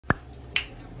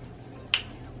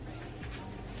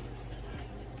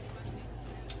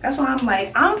That's why I'm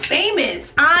like, I'm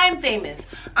famous. I'm famous.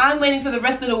 I'm waiting for the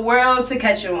rest of the world to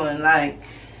catch on. Like,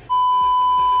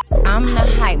 I'm the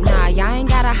hype, nah, y'all ain't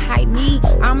gotta hype me.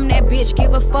 I'm that bitch,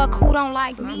 give a fuck who don't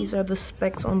like me. These are the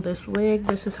specs on this wig.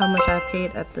 This is how much I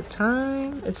paid at the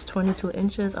time. It's 22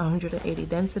 inches, 180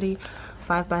 density,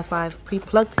 5x5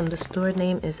 pre-plucked, and the store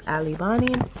name is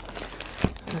AliBonnie.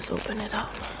 Let's open it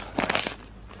up.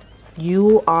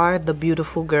 You are the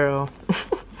beautiful girl.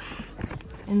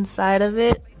 Inside of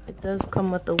it, it does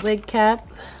come with a wig cap,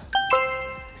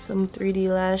 some 3D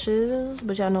lashes,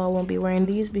 but y'all know I won't be wearing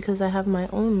these because I have my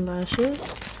own lashes.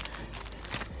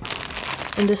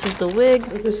 And this is the wig.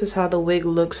 This is how the wig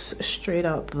looks straight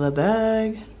out the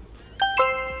bag.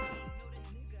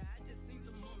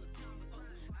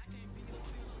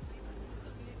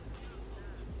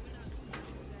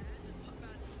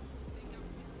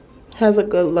 Has a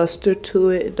good luster to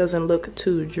it. It doesn't look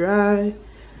too dry.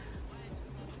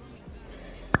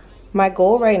 My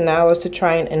goal right now is to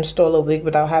try and install a wig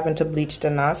without having to bleach the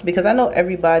knots, because I know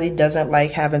everybody doesn't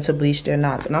like having to bleach their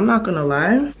knots, and I'm not gonna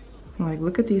lie, like,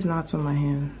 look at these knots on my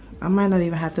hand. I might not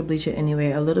even have to bleach it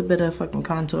anyway. A little bit of fucking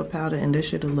contour powder and this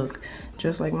should look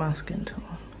just like my skin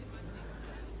tone.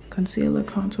 Concealer,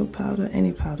 contour powder,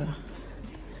 any powder.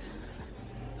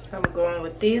 I'm going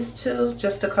with these two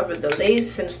just to cover the lace,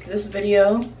 since this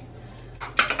video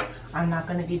I'm not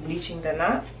gonna be bleaching the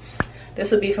knots. This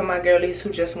will be for my girlies who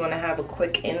just want to have a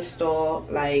quick install,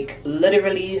 like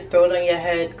literally throw it on your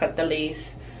head, cut the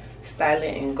lace, style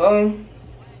it, and go.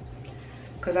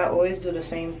 Because I always do the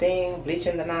same thing,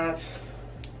 bleaching the knots,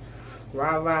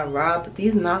 rah rah rah, but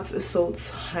these knots are so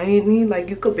tiny, like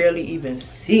you could barely even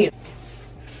see them.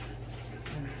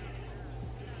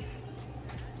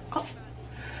 Oh,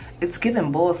 it's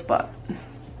giving bald spot.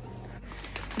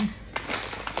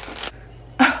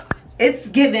 It's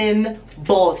giving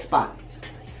bald spot.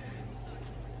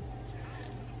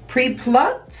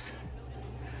 Pre-plucked.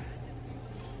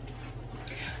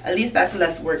 At least that's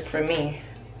less work for me.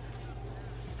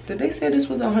 Did they say this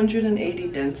was 180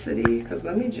 density? Because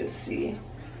let me just see.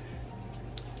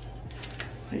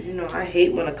 You know, I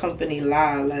hate when a company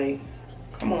lie. Like,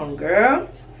 come on, girl.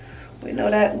 We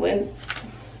know that when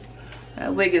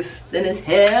that wig is thin as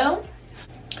hell.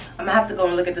 I'm gonna have to go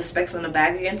and look at the specs on the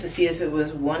bag again to see if it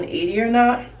was 180 or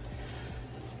not.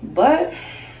 But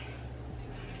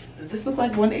does this look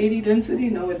like 180 density?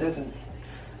 No, it doesn't.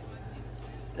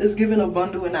 It's giving a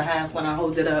bundle and a half when I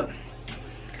hold it up.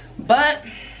 But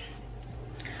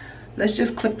let's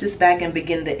just clip this back and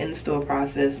begin the install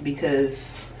process, because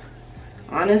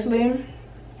honestly,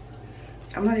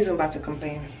 I'm not even about to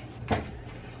complain.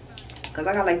 Because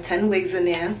I got like 10 wigs in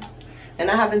there.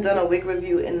 And I haven't done a wig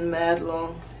review in mad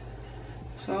long.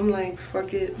 So I'm like,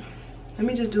 fuck it. Let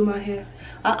me just do my hair.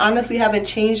 I honestly haven't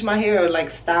changed my hair or like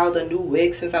styled a new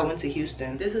wig since I went to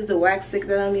Houston. This is the wax stick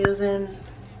that I'm using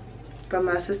from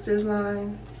my sister's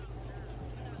line.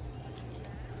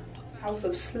 House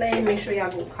of Slay. Make sure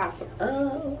y'all go cop it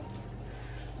up.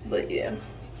 But yeah.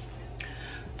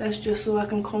 That's just so I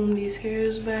can comb these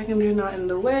hairs back and they're not in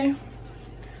the way.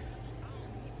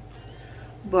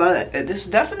 But it's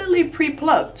definitely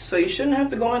pre-plucked, so you shouldn't have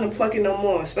to go in and pluck it no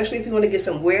more, especially if you want to get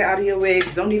some wear out of your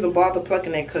wigs. Don't even bother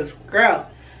plucking it, because girl,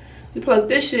 you pluck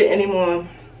this shit anymore,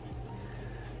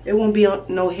 there won't be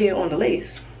no hair on the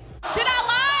lace. Did I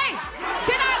lie?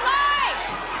 Did I lie?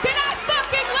 Did I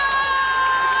fucking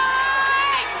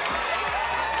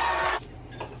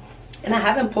lie? And I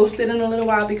haven't posted in a little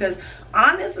while because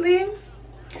honestly,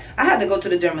 I had to go to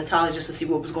the dermatologist to see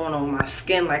what was going on with my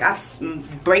skin. Like, I'm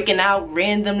breaking out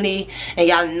randomly, and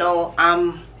y'all know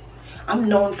I'm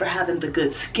known for having the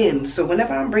good skin. So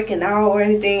whenever I'm breaking out or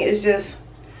anything,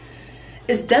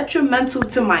 it's detrimental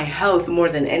to my health more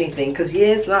than anything. Because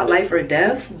yeah, it's not life or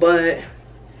death, but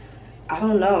I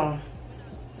don't know.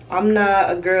 I'm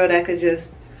not a girl that could just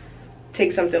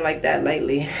take something like that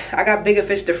lightly. I got bigger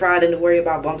fish to fry than to worry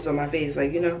about bumps on my face,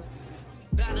 like, you know.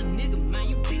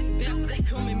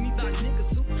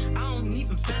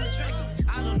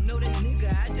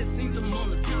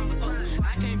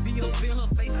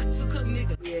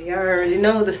 Yeah, y'all already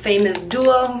know the famous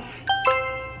duo.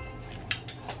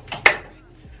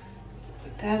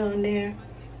 Put that on there. And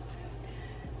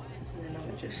then I'm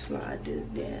gonna just slide this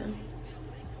down.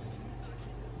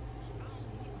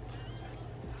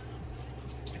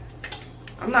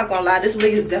 I'm not gonna lie, this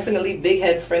wig is definitely big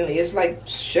head friendly. It's like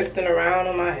shifting around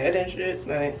on my head and shit.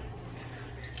 Like,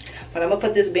 but I'm gonna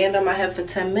put this band on my head for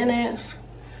 10 minutes.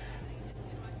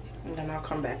 And then I'll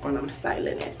come back when I'm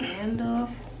styling it. And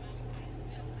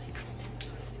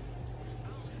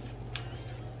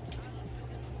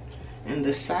and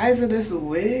the size of this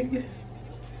wig,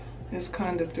 It's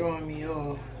kind of throwing me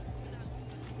off.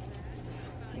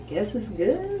 I guess it's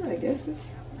good. I guess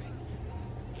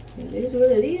it is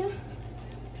what it is.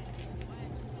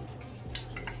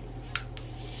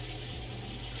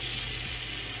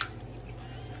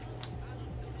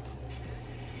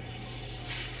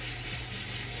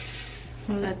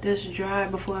 I'll let this dry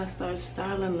before I start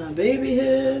styling my baby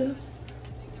hairs.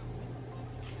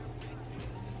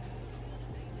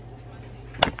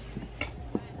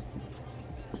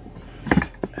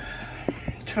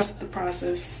 Trust the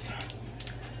process.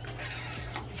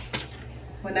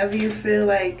 Whenever you feel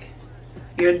like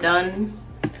you're done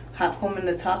combing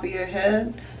the top of your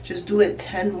head, just do it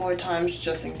 10 more times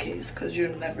just in case, because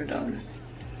you're never done.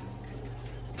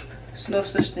 There's no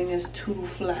such thing as too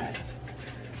flat.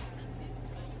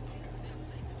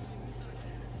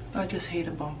 I just hate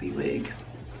a bumpy wig.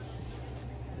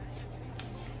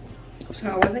 So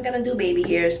I wasn't gonna do baby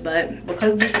hairs, but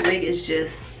because this wig is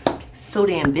just so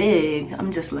damn big,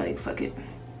 I'm just like, fuck it.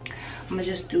 I'm gonna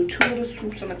just do 2 little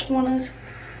swoops on the corners.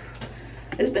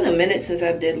 It's been a minute since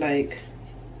I did like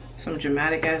some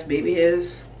dramatic ass baby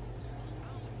hairs.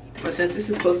 But since this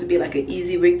is supposed to be like an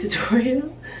easy wig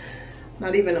tutorial,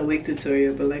 not even a wig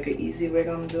tutorial, but like an easy wig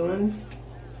I'm doing,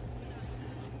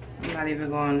 I'm not even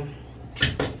going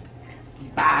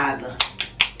bother.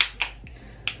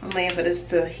 I'm waiting for this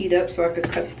to heat up so I could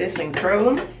cut this and curl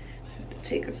them. Have to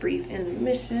take a brief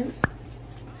intermission.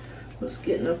 Was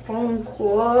getting a phone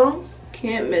call.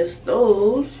 Can't miss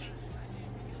those.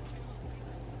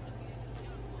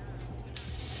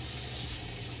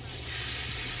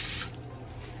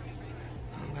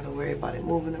 I don't gotta worry about it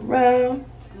moving around.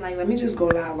 I'm like, let me just go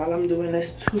live while I'm doing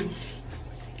this too,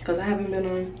 because I haven't been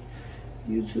on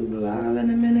YouTube live in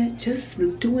a minute, just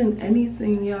doing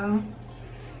anything, y'all.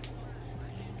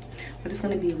 But it's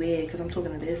gonna be weird because I'm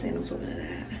talking to this and I'm talking to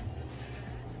that.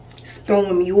 It's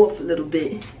throwing me off a little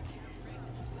bit.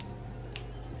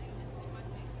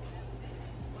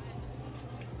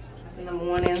 In the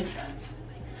mornings,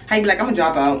 how you be like, I'm gonna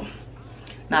drop out?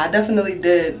 Nah, I definitely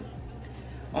did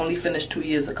only finish 2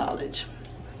 years of college.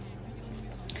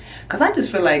 Cause I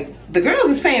just feel like the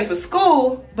girls is paying for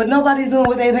school, but nobody's doing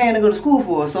what they paying to go to school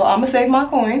for. So I'm gonna save my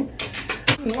coin.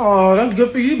 Oh, that's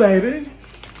good for you, baby.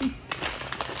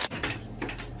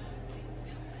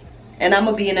 And I'm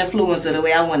gonna be an influencer the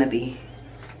way I wanna be.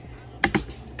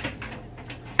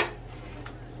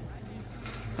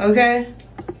 Okay?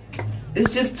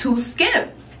 It's just too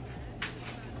skimp.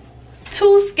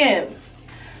 Too skimp.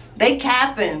 They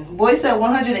capping. Boy said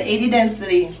 180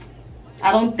 density.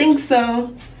 I don't think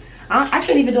so. I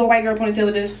can't even do a white girl ponytail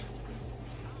with this.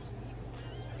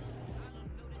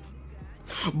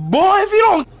 Boy, if you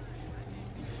don't...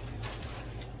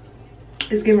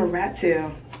 It's giving a rat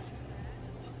tail.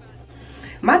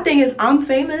 My thing is, I'm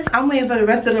famous. I'm waiting for the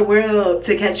rest of the world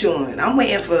to catch on. I'm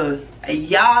waiting for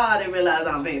y'all to realize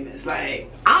I'm famous. Like,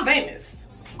 I'm famous.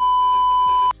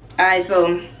 Alright,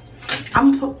 so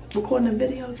I'm recording a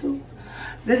video too.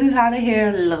 This is how the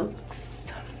hair looks.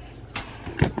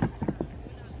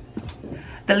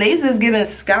 The laser is giving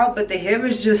scalp, but the hair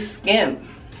is just skimp.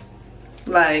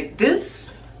 Like, this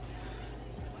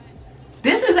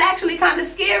is actually kind of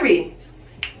scary.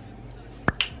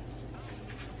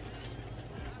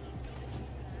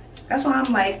 That's why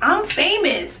I'm like, I'm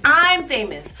famous. I'm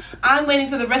famous. I'm waiting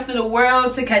for the rest of the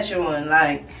world to catch on.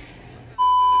 Like,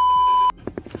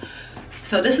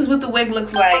 so this is what the wig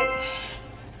looks like.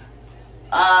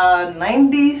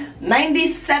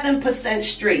 97%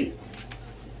 straight.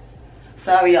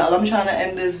 Sorry, y'all. I'm trying to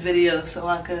end this video so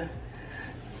I could.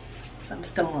 I'm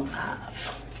still on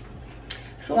live.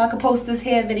 So I could post this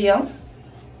hair video.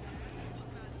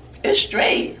 It's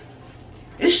straight.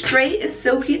 It's straight, it's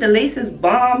silky, the lace is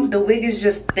bomb, the wig is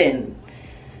just thin.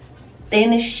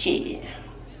 Thin as shit.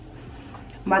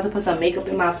 I'm about to put some makeup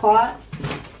in my pot.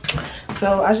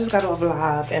 So I just got off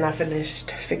live and I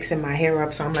finished fixing my hair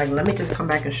up. So I'm like, let me just come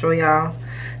back and show y'all,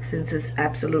 since it's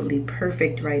absolutely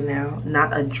perfect right now.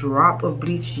 Not a drop of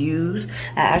bleach used.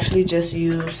 I actually just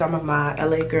used some of my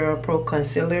LA Girl Pro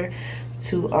Concealer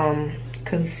to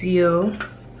conceal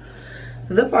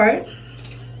the part.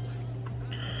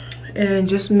 And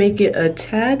just make it a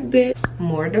tad bit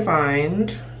more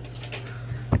defined.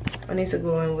 I need to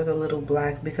go in with a little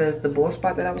black because the bald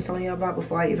spot that I was telling you about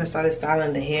before I even started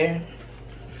styling the hair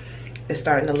is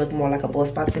starting to look more like a bald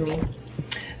spot to me.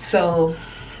 So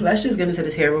let's just get into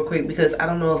this hair real quick, because I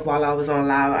don't know if while I was on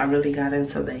live I really got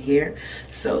into the hair.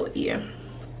 So yeah,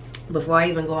 before I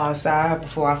even go outside,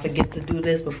 before I forget to do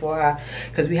this,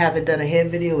 because we haven't done a hair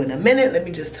video in a minute, let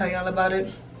me just tell y'all about it.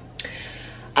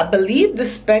 I believe the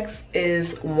specs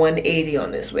is 180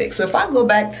 on this wig. So if I go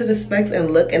back to the specs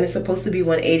and look and it's supposed to be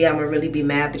 180, I'm gonna really be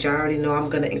mad, but y'all already know I'm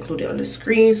gonna include it on the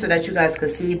screen so that you guys can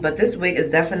see. But this wig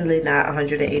is definitely not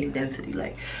 180 density.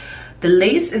 Like, the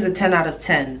lace is a 10 out of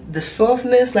 10. The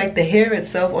softness, like the hair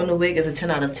itself on the wig, is a 10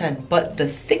 out of 10. But the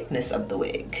thickness of the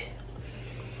wig,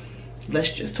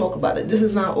 let's just talk about it. This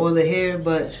is not all the hair,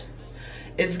 but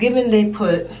it's given they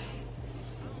put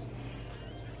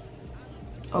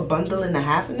a bundle and a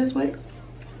half in this wig.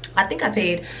 I think I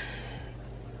paid,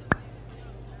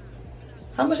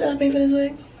 how much did I pay for this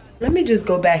wig? Let me just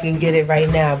go back and get it right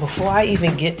now before I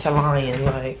even get to lying.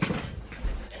 Like,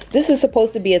 this is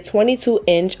supposed to be a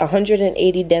 22-inch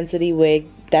 180 density wig.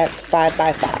 That's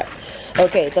 5x5.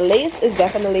 Okay, the lace is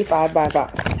definitely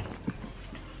 5x5.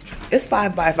 It's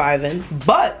 5x5 in,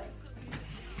 but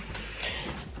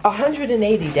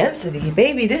 180 density,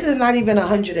 baby. This is not even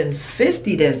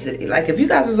 150 density. Like, if you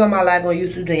guys was on my live on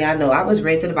YouTube, then y'all know I was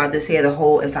ranting about this hair the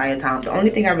whole entire time. The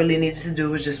only thing I really needed to do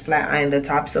was just flat iron the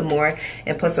top some more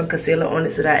and put some concealer on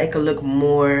it so that it could look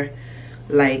more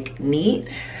like neat.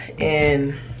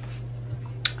 And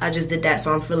I just did that,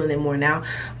 so I'm feeling it more now.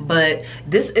 But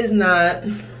this is not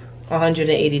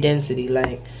 180 density.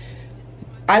 Like,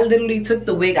 I literally took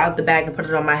the wig out the bag and put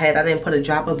it on my head. I didn't put a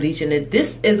drop of bleach in it.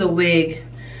 This is a wig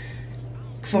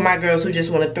for my girls who just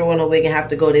want to throw on a wig and have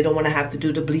to go. They don't want to have to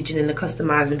do the bleaching and the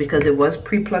customizing, because it was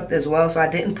pre-plucked as well. So I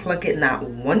didn't pluck it, not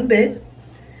one bit.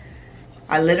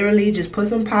 I literally just put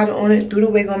some powder on it, threw the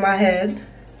wig on my head,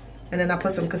 and then I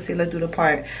put some concealer through the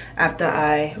part after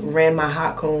I ran my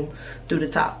hot comb through the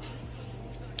top.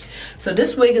 So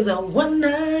this wig is a one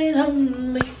night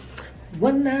only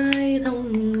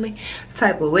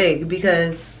type of wig,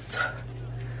 because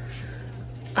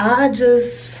I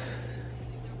just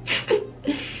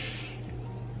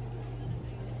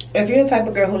if you're the type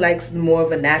of girl who likes more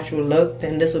of a natural look,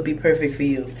 then this would be perfect for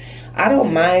you. I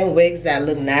don't mind wigs that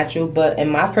look natural, but in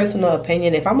my personal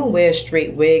opinion, if I'm gonna wear a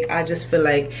straight wig, I just feel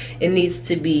like it needs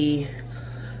to be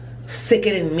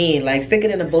thicker than me, like thicker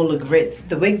than a bowl of grits.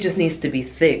 The wig just needs to be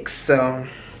thick. So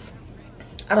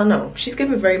I don't know, she's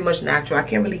giving very much natural. I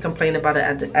can't really complain about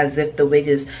it as if the wig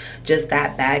is just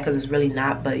that bad, because it's really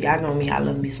not. But y'all know me, I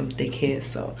love me some thick hair,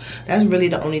 so that's really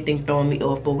the only thing throwing me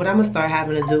off. But what I'm gonna start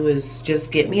having to do is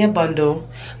just get me a bundle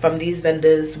from these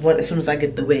vendors as soon as I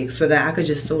get the wig, so that I could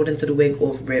just sew it into the wig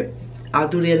off rip. I'll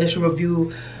do the initial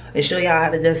review and show y'all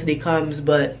how the density comes,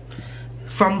 but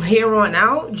from here on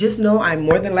out, just know I'm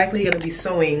more than likely gonna be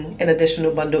sewing an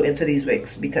additional bundle into these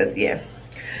wigs, because yeah.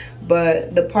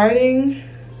 But the parting,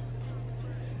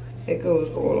 it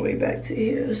goes all the way back to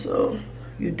here, so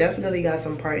you definitely got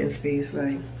some parting space.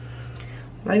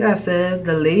 Like I said,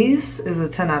 the lace is a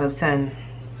 10 out of 10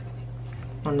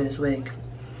 on this wig,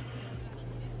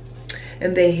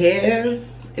 and the hair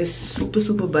is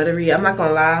super buttery. I'm not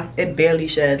gonna lie, it barely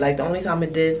shed. Like, the only time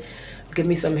it did give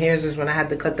me some hairs is when I had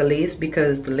to cut the lace,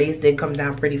 because the lace did come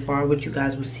down pretty far, which you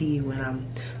guys will see when I'm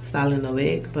styling the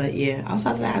wig. But yeah,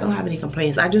 outside of that, I don't have any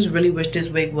complaints. I just really wish this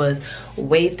wig was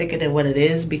way thicker than what it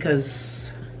is, because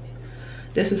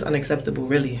this is unacceptable,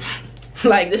 really.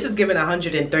 Like, this is giving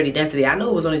 130 density. I know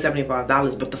it was only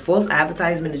 $75, but the false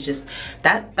advertisement is just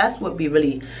that's what be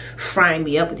really frying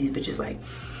me up with these bitches. Like,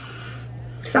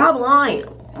 stop lying.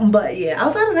 But yeah,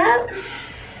 outside of that,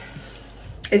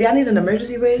 if y'all need an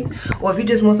emergency wig, or if you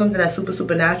just want something that's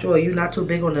super natural, or you're not too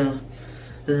big on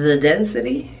the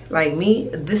density like me,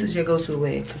 this is your go-to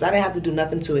wig, because I didn't have to do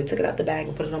nothing to it. Took it out the bag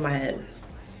and put it on my head.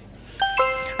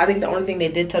 I think the only thing they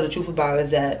did tell the truth about is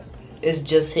that it's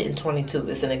just hitting 22.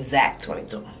 It's an exact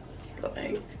 22.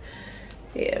 Like,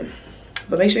 yeah.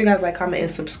 But make sure you guys like, comment,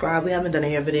 and subscribe. We haven't done a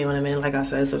hair video in a minute, like I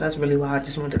said, so that's really why I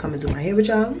just wanted to come and do my hair with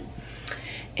y'all.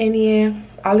 And yeah,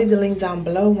 I'll leave the link down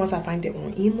below once I find it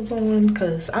on Amazon,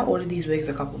 because I ordered these wigs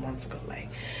a couple months ago. Like,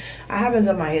 I haven't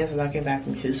done my hair since I came back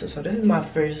from Houston, so this is my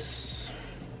first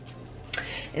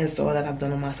install that I've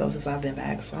done on myself since I've been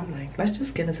back. So I'm like, let's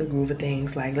just get into the groove of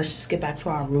things. Like, let's just get back to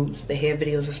our roots, the hair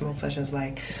videos, the smoke sessions.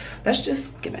 Like, let's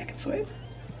just get back into it.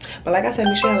 But like I said,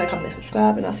 make sure you like, comment, and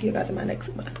subscribe, and I'll see you guys in my next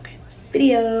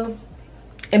video.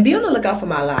 And be on the lookout for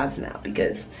my lives now,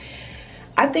 because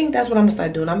I think that's what I'm gonna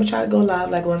start doing. I'm gonna try to go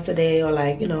live like once a day, or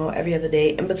like, you know, every other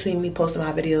day in between me posting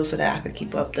my videos, so that I could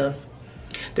keep up the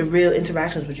real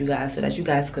interactions with you guys, so that you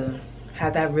guys could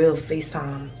have that real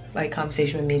FaceTime like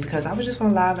conversation with me. Because I was just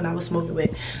on live and I was smoking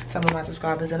with some of my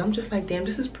subscribers, and I'm just like, damn,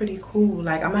 this is pretty cool.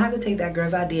 Like, I'm gonna have to take that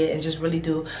girl's idea and just really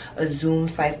do a Zoom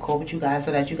Skype call with you guys,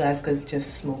 so that you guys could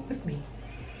just smoke with me.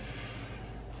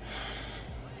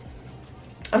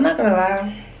 I'm not gonna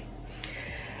lie,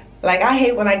 Like, I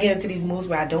hate when I get into these moods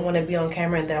where I don't want to be on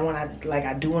camera, and then when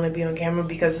I do want to be on camera,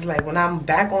 because it's like when I'm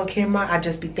back on camera, I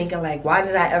just be thinking like, why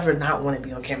did I ever not want to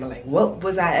be on camera? Like, what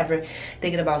was I ever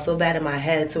thinking about so bad in my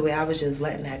head to where I was just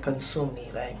letting that consume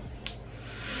me? Like,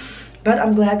 but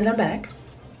I'm glad that I'm back.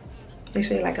 Make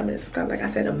sure you like, comment, and subscribe, like I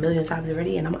said a million times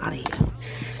already, and I'm out of here.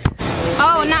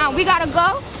 Oh, now we gotta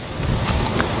go.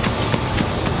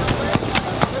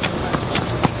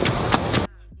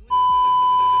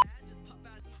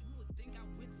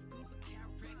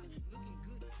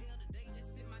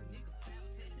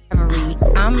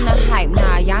 I'm the hype,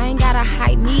 nah, y'all ain't gotta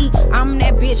hype me. I'm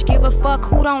that bitch, give a fuck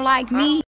who don't like me.